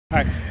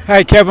Hi.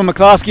 Hi, Kevin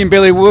McCloskey and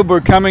Billy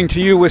Woodward coming to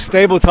you with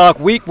StableTalk,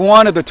 Week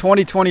 1 of the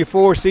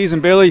 2024 season.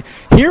 Billy,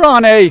 here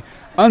on a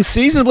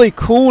unseasonably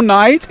cool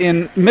night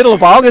in middle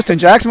of August in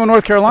Jacksonville,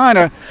 North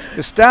Carolina,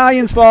 the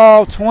Stallions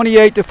fall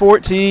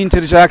 28-14 to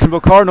the Jacksonville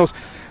Cardinals.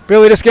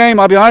 Billy, this game,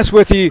 I'll be honest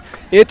with you,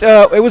 it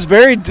was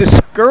very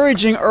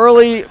discouraging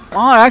early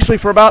on, actually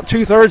for about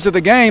two-thirds of the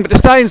game, but the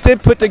Stallions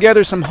did put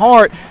together some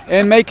heart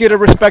and make it a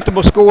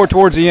respectable score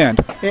towards the end.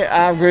 Yeah,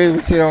 I agree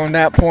with you on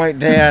that point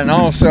there, and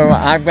also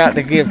I've got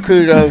to give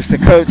kudos to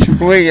Coach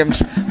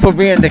Williams for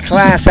being the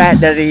class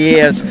act that he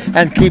is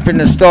and keeping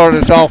the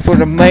starters off for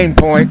the main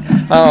point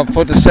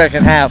for the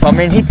second half. I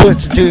mean, he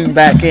puts June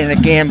back in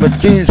again, but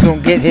June's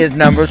going to get his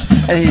numbers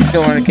and he's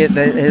going to get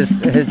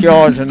his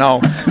yards and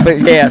all.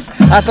 But yes,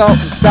 I thought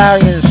the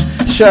Stallions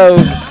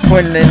showed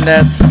when in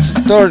that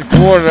third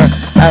quarter,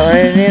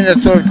 and in the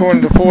third quarter,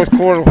 the fourth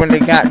quarter when they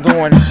got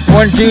going,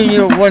 one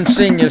junior, one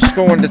senior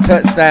scoring the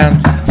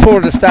touchdowns for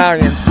the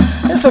Stallions.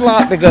 It's a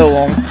lot to go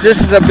on.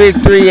 This is a big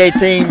 3A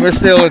team. We're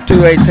still a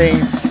 2A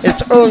team.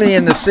 It's early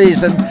in the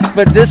season,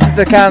 but this is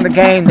the kind of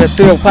game that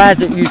Phil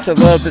Paget used to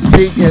love to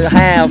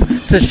have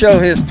to show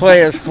his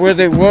players where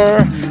they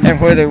were and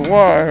where they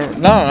were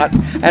not,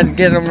 and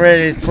get them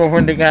ready for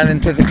when they got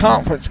into the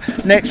conference.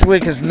 Next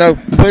week is no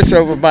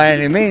pushover by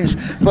any means,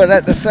 but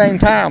at the same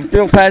time,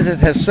 Phil Paget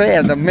has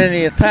said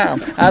many a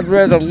time, I'd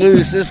rather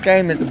lose this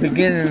game at the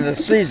beginning of the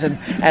season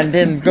and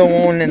then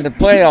go on in the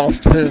playoffs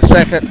to the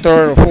second,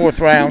 third, or fourth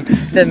round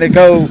than to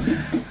go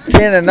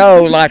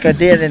 10-0 like I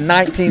did in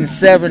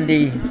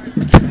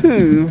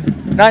 1992,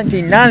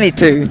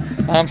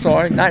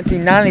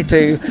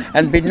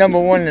 and be number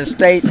one in the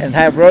state and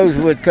have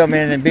Rosewood come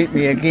in and beat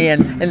me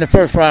again in the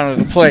first round of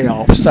the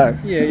playoffs. So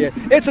yeah,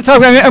 it's a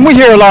tough game, and we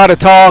hear a lot of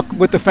talk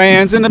with the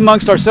fans and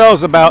amongst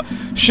ourselves about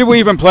should we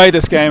even play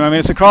this game. I mean,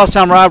 it's a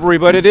crosstown rivalry,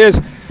 but it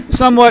is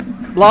somewhat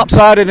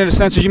lopsided in a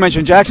sense. As you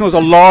mentioned, Jackson was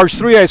a large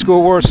 3A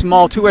school. We're a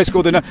small 2A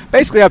school that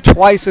basically have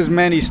twice as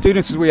many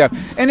students as we have.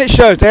 And it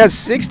shows. They had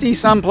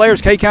 60-some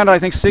players. K counted, I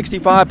think,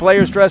 65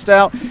 players dressed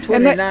out.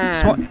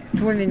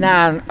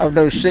 29 of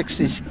those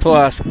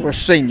 60-plus were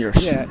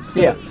seniors. Yeah.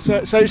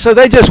 So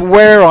they just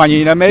wear on you.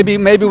 You know, maybe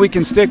we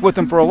can stick with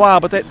them for a while,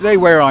 but they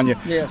wear on you.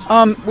 Yeah.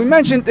 We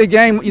mentioned the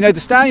game. You know, the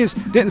Stallions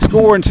didn't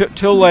score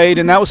until late,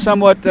 and that was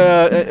somewhat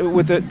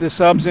with the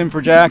subs in for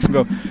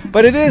Jacksonville.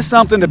 But it is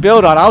something to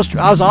build on. I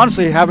was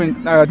honestly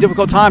having a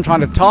difficult time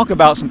trying to talk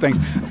about some things.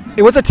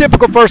 It was a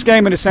typical first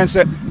game in the sense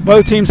that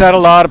both teams had a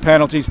lot of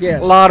penalties, a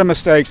lot of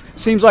mistakes.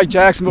 Seems like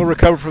Jacksonville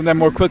recovered from them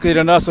more quickly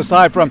than us,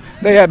 aside from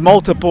they had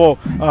multiple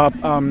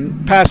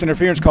pass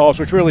interference calls,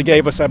 which really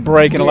gave us a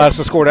break and allowed us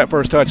to score that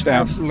first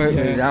touchdown.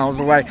 Absolutely, all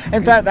the way.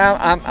 In fact,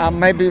 I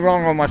may be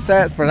wrong on my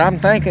stats, but I'm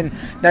thinking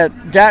that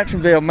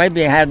Jacksonville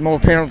maybe had more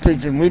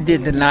penalties than we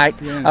did tonight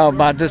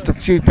by just a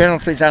few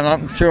penalties.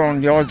 I'm not sure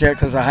on yards yet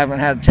because I haven't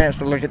had a chance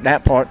to look at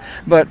that part.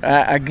 But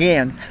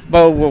again,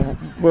 Bo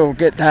will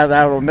get that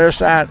out on their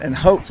side, and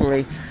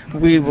hopefully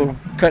we will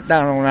cut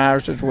down on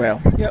ours as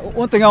well. Yeah,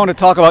 one thing I want to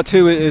talk about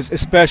too is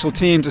special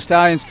teams. The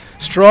Stallions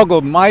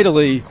struggled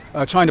mightily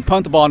trying to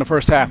punt the ball in the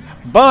first half,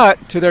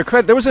 but to their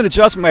credit, there was an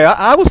adjustment made.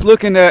 I was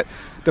looking at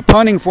the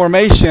punting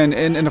formation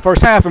in the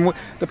first half, and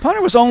the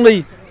punter was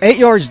only 8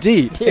 yards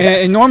deep,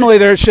 and normally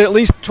they're at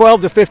least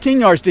 12 to 15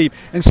 yards deep,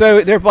 and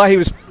so thereby he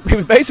was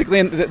basically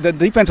in the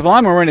defensive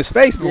linemen were in his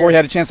face before he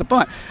had a chance to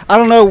punt. I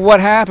don't know what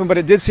happened, but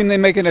it did seem they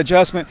make an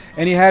adjustment,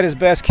 and he had his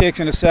best kicks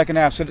in the second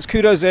half. So it's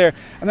kudos there.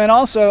 And then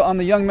also on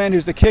the young man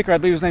who's the kicker, I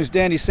believe his name's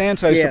Danny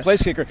Santos, the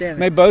place kicker,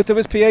 made both of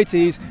his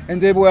PATs and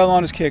did well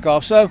on his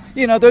kickoff. So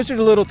you know those are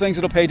the little things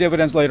that'll pay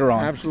dividends later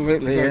on.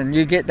 Absolutely, and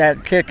you get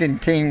that kicking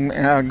team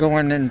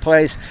going in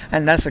place,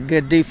 and that's a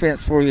good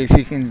defense for you if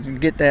you can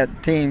get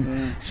that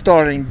team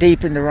starting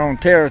deep in their own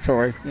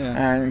territory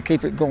and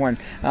keep it going.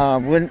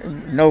 We're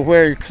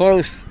nowhere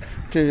close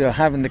to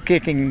having the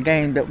kicking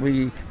game that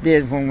we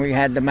did when we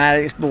had the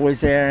Maddox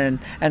boys there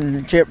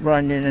and Chip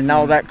Runyon and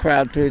all that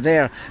crowd through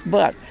there.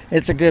 But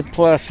it's a good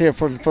plus here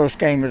for the first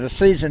game of the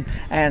season,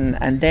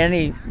 and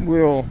Danny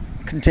will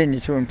continue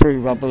to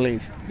improve, I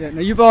believe. Yeah,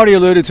 now you've already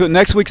alluded to it.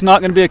 Next week's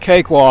not going to be a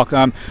cakewalk.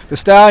 The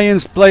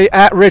Stallions play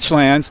at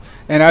Richlands,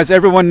 and as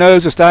everyone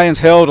knows, the Stallions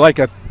held like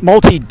a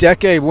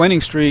multi-decade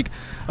winning streak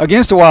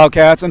against the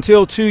Wildcats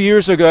until 2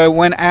 years ago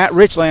when at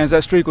Richlands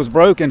that streak was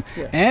broken.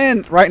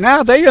 And right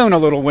now they own a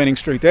little winning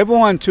streak. They've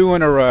won 2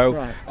 in a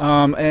row,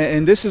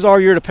 and this is our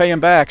year to pay them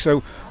back.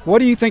 So what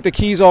do you think the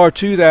keys are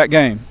to that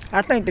game?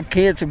 I think the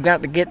kids have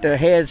got to get their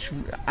heads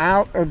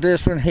out of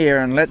this one here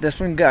and let this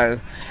one go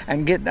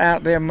and get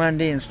out there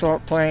Monday and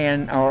start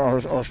playing or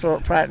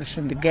start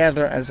practicing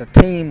together as a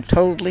team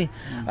totally,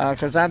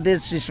 because I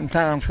did see some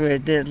times where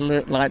it did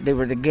look like they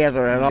were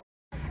together at all.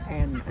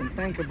 And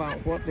think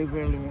about what they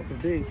really want to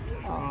do.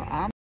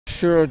 I'm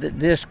sure that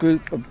this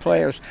group of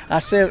players, I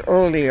said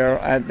earlier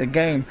at the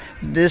game,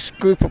 this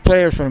group of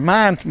players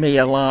reminds me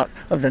a lot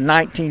of the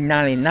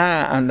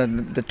 1999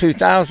 and the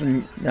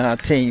 2000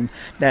 team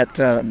that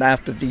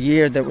after the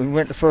year that we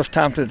went the first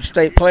time to the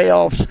state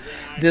playoffs.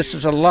 This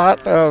is a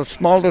lot of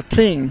smaller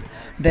team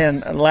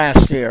than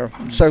last year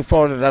so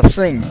far that I've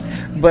seen.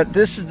 But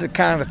this is the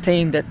kind of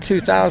team that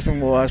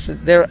 2000 was.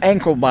 They're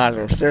ankle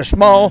biters. They're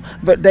small,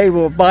 but they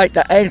will bite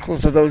the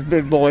ankles of those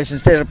big boys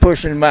instead of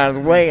pushing them out of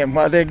the way. And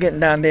while they're getting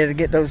down there to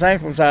get those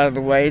ankles out of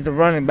the way, the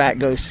running back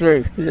goes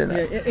through. You know?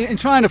 And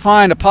trying to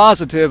find a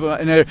positive,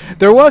 and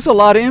there was a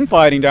lot of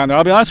infighting down there.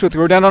 I'll be honest with you.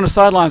 We were down on the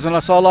sidelines, and I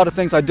saw a lot of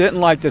things I didn't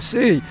like to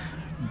see.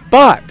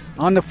 But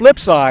on the flip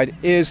side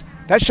is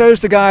that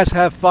shows the guys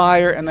have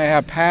fire and they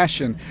have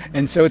passion.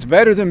 And so it's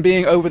better than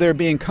being over there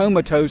being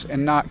comatose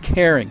and not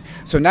caring.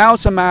 So now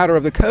it's a matter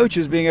of the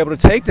coaches being able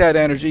to take that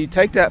energy,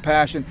 take that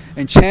passion,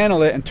 and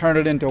channel it and turn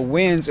it into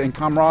wins and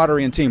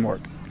camaraderie and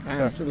teamwork.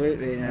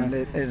 Absolutely, and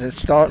it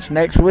starts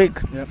next week.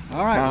 Yep.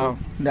 All right.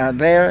 Now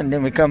there, and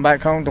then we come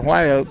back home to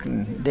White Oak,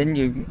 and then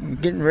you're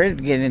getting ready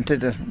to get into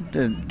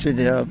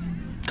the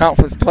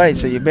conference play,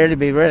 so you better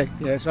be ready.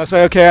 Yes, I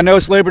say, okay, I know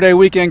it's Labor Day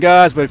weekend,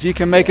 guys, but if you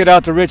can make it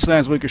out to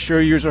Richlands, we can sure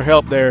use our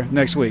help there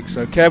next week.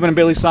 So Kevin and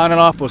Billy signing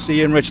off. We'll see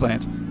you in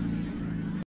Richlands.